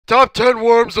Top 10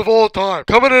 worms of all time.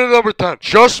 Coming in at number 10.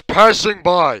 Just passing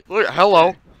by. Look,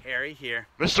 hello. Harry here.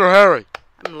 Mr. Harry.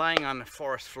 I'm lying on the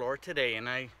forest floor today and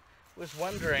I was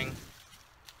wondering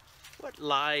what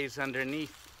lies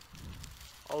underneath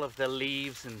all of the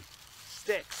leaves and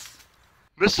sticks.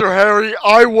 Mr. Harry,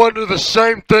 I wonder the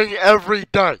same thing every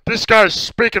day. This guy's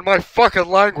speaking my fucking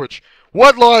language.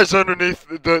 What lies underneath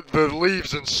the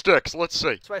leaves and sticks? Let's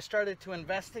see. So I started to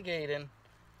investigate and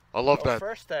I love that.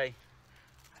 First I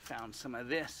found some of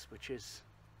this, which is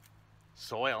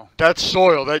soil. That's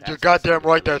soil. You're goddamn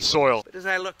right, that's soil. But as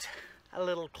I looked a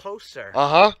little closer,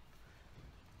 I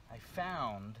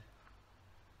found...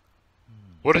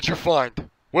 What did you find?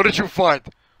 What did you find?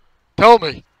 Tell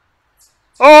me.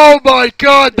 Oh my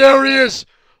god, there he is!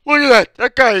 Look at that!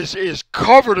 That guy is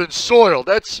covered in soil.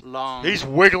 That's long. He's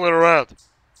wiggling around.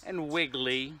 And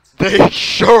wiggly. They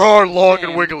sure are long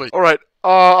and wiggly. Alright,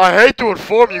 I hate to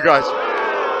inform you guys.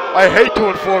 I've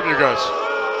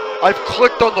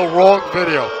clicked on the wrong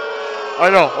video. I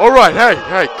know. Alright,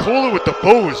 hey, cool it with the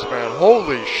booze, man.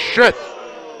 Holy shit.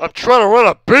 I'm trying to run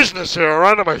a business here,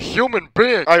 alright? I'm a human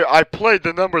being. I played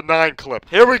the number 9 clip.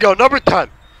 Here we go, number 10.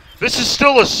 This is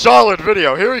still a solid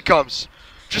video. Here he comes.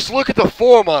 Just look at the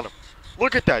form on him.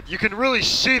 Look at that. You can really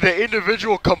see the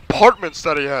individual compartments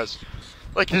that he has.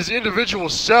 Like his individual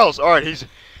cells. Alright,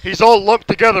 he's all lumped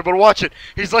together, but watch it.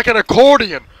 He's like an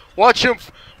accordion. Watch him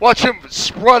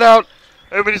spread out.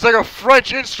 I mean, he's like a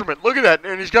French instrument. Look at that.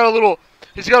 And he's got a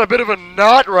bit of a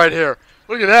knot right here.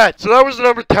 Look at that. So that was the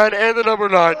number 10 and the number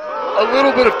 9. A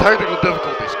little bit of technical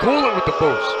difficulties. Cool it with the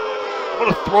booze. I'm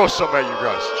gonna throw some at you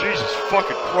guys. Jesus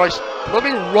fucking Christ. Let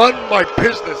me run my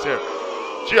business here.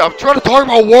 Gee, I'm trying to talk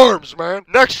about worms, man.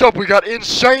 Next up, we got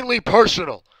insanely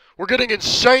personal. We're getting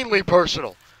insanely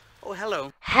personal. Oh,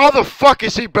 hello. How the fuck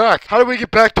is he back? How do we get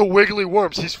back to wiggly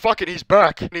worms? He's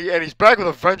back. And he's back with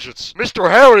a vengeance. Mr.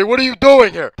 Harry, what are you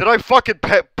doing here? Did I fucking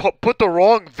put the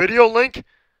wrong video link?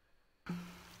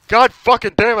 God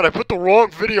fucking damn it, I put the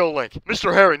wrong video link.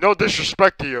 Mr. Harry, no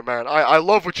disrespect to you, man. I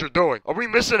love what you're doing. Are we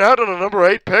missing out on a number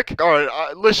 8 pick? Alright,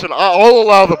 listen, I'll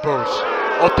allow the booze.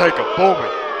 I'll take them. Boom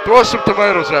it. Throw some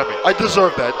tomatoes at me. I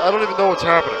deserve that. I don't even know what's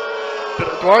happening.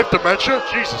 Do I have dementia?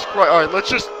 Jesus Christ. Alright, let's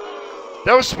just...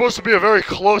 That was supposed to be a very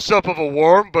close-up of a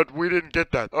worm, but we didn't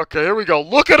get that. Okay, here we go.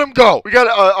 Look at him go. We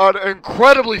got an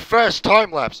incredibly fast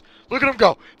time-lapse. Look at him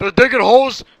go. They're digging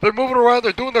holes. They're moving around.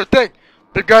 They're doing their thing.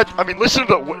 They've got... I mean, listen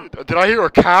to the... Did I hear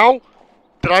a cow?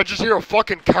 Did I just hear a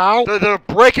fucking cow? They're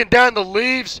breaking down the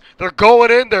leaves. They're going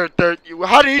in.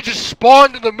 How did he just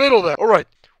spawn in the middle there? Alright.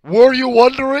 Were you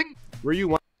wondering?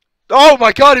 Oh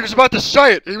my god, he was about to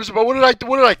say it. He was about, what did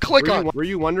I click on? Were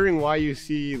you wondering why you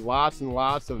see lots and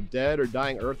lots of dead or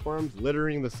dying earthworms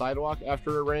littering the sidewalk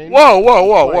after a rain? Whoa.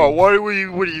 What were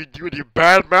you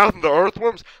bad-mouthing the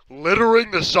earthworms?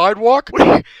 Littering the sidewalk?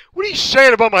 What are you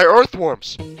saying about my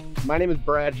earthworms? My name is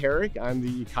Brad Herrick. I'm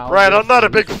the ecologist. Brad, I'm not a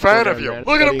big fan of you.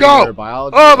 Look at him go!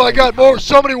 Oh my god,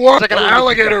 so many worms! Like an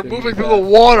alligator moving through the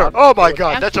water. Oh my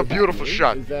god, that's a beautiful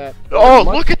shot. Oh,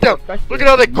 look at them! Look at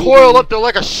how they coil up. They're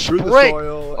like a spring.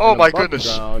 Oh my goodness!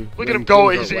 Look at him go.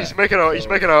 He's making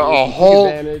a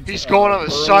hole. He's going on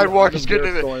the sidewalk. He's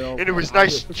getting into his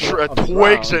nice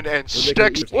twigs and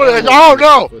sticks. Oh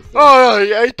no! Oh no!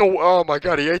 He ate the. Oh my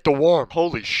god! He ate the worm.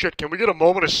 Holy shit! Can we get a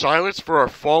moment of silence for our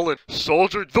fallen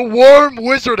soldier? The worm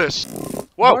wizardess.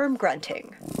 Whoa. Worm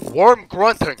grunting. Worm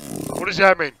grunting. What does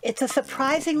that mean? It's a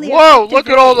surprisingly. Whoa! Look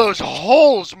at all those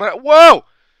holes, man. Whoa!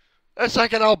 That's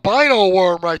like an albino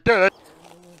worm right there.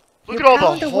 Look at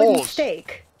all the holes. Wooden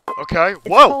stake. Okay. It's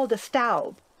Whoa. called a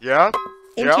staub. Yeah.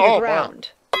 Into the ground.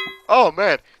 Man. Oh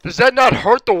man, does that not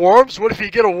hurt the worms? What if you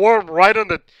get a worm right in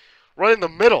the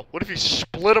middle? What if you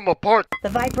split them apart? The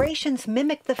vibrations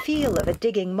mimic the feel of a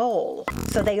digging mole,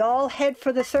 so they all head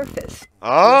for the surface.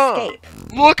 Ah. To escape.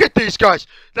 Look at these guys.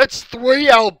 That's 3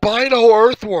 albino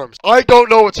earthworms. I don't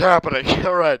know what's happening.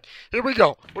 All right, here we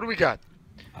go. What do we got?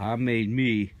 I made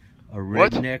me a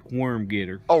redneck worm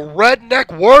getter. A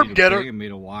redneck worm getter? I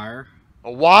made a wire.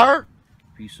 A wire?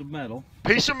 Piece of metal.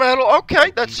 Piece of metal?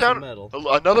 Okay, that sounds...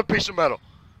 Another piece of metal.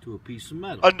 To a piece of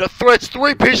metal. It's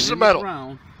 3 pieces of metal.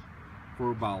 Around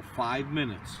for about 5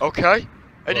 minutes. Okay.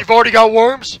 And you've already got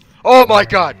worms? Oh my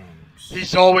god.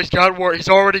 He's always got worms. He's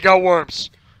already got worms.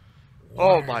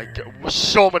 Oh my god.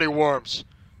 So many worms.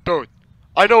 Dude.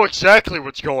 I know exactly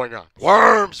what's going on.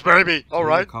 Worms, baby. All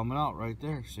right. Coming out right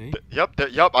there, see? Yep.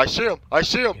 I see him.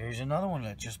 Here's another one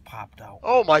that just popped out.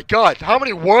 Oh my god. How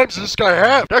many worms does this guy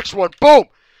have? Next one. Boom.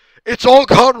 It's all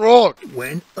gone wrong.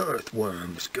 When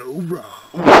earthworms go wrong.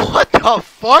 What the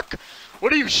fuck?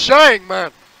 What are you saying,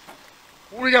 man?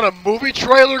 We got a movie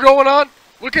trailer going on?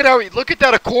 Look at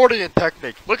that accordion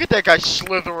technique. Look at that guy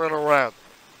slithering around.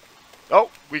 Oh,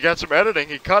 we got some editing.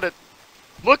 He cut it.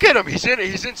 Look at him. He's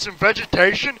in some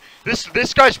vegetation.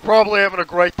 This guy's probably having a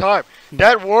great time.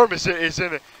 That worm is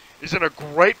in a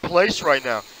great place right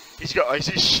now. Is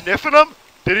he sniffing him?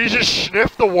 Did he just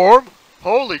sniff the worm?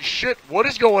 Holy shit! What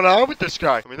is going on with this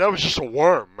guy? I mean, that was just a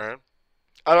worm, man.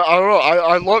 I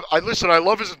don't know. I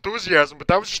love his enthusiasm, but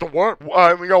that was just a worm.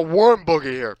 We got Worm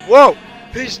Boogie here. Whoa!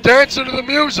 He's dancing to the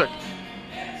music.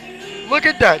 Look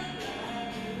at that.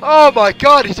 Oh my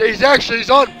God! He's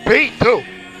on beat too.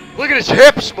 Look at his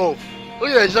hips move. Look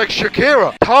at that, he's like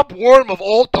Shakira. Top worm of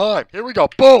all time. Here we go.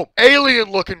 Boom.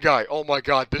 Alien looking guy. Oh my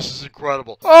God, this is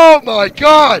incredible. Oh my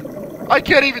God. I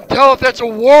can't even tell if that's a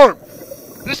worm.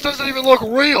 This doesn't even look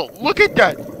real. Look at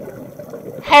that.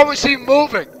 How is he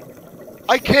moving?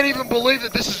 I can't even believe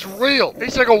that this is real.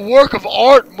 He's like a work of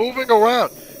art moving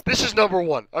around. This is number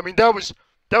one. I mean, that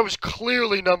was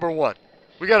clearly number one.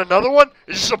 We got another one?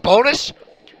 Is this a bonus?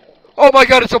 Oh my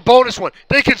God, it's a bonus one.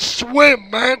 They can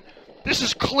swim, man. This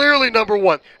is clearly number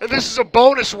one. And this is a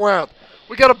bonus round.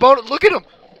 We got a bonus. Look at him.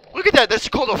 Look at that. That's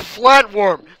called a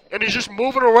flatworm. And he's just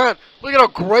moving around. Look at how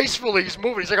gracefully he's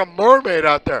moving. He's like a mermaid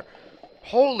out there.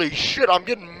 Holy shit, I'm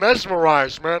getting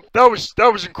mesmerized, man. That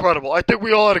was incredible. I think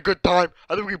we all had a good time.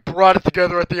 I think we brought it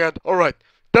together at the end. Alright.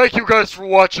 Thank you guys for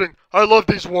watching. I love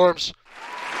these worms.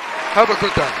 Have a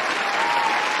good time.